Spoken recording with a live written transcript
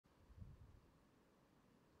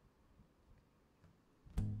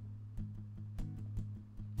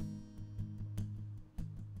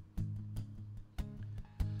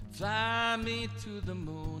Fly me to the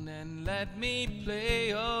moon and let me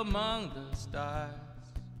play among the stars.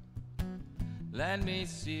 Let me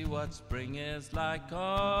see what spring is like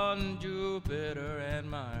on Jupiter and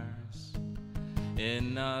Mars.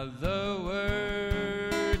 In other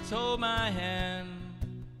words, hold my hand.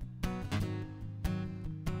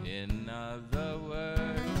 In other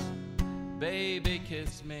words, baby,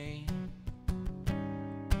 kiss me.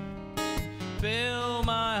 Fill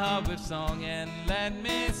my heart with song and let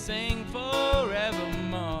me sing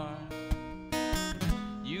forevermore.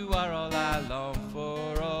 You are all I long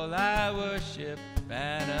for, all I worship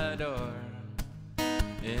and adore.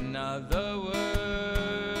 In other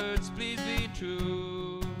words, please be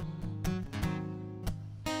true.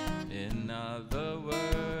 In other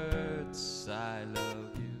words, I love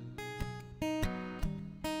you.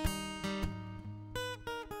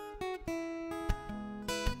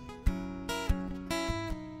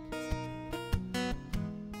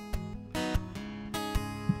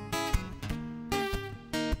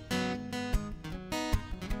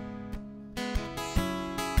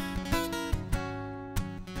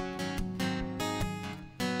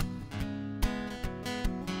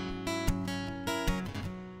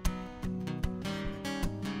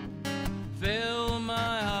 Fill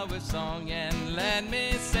my heart with song and let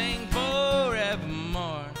me sing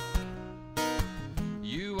forevermore.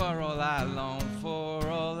 You are all I long for,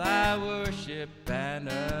 all I worship and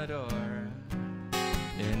adore.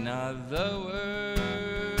 In other words,